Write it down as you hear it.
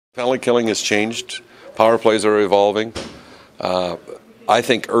Penalty killing has changed. Power plays are evolving. I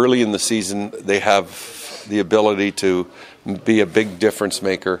think early in the season they have the ability to be a big difference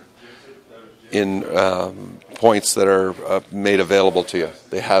maker in points that are made available to you.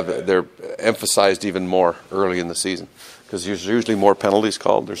 They're emphasized even more early in the season because there's usually more penalties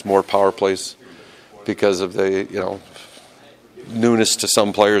called. There's more power plays because of the newness to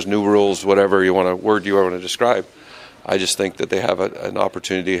some players, new rules, whatever you want to describe. I just think that they have an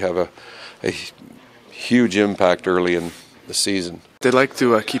opportunity to have a huge impact early in the season. They like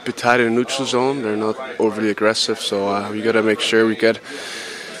to keep it tight in the neutral zone. They're not overly aggressive, so we got to make sure we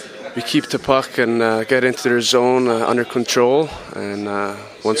keep the puck and get into their zone under control. And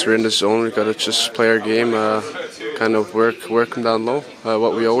once we're in the zone, we got to just play our game, kind of work them down low,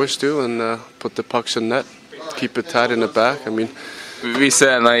 what we always do, and put the pucks in net, keep it tight in the back. I mean, we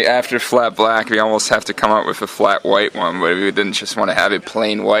said after flat black, we almost have to come up with a flat white one, but we didn't just want to have it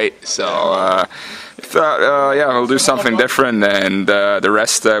plain white. So we thought, we'll do something different, and the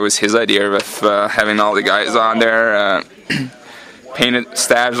rest was his idea with having all the guys on there, painted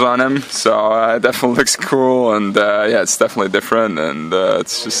stabs on them. So it definitely looks cool, and it's definitely different, and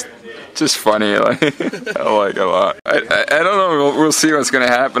it's just funny. I like it a lot. I don't know. We'll see what's going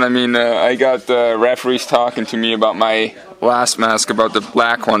to happen. I mean, I got the referees talking to me about my last mask, about the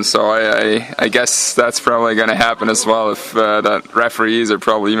black one, so I guess that's probably going to happen as well if that referees or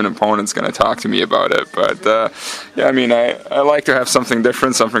probably even opponents going to talk to me about it. But I like to have something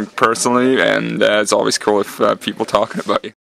different, something personally, and it's always cool if people talking about you.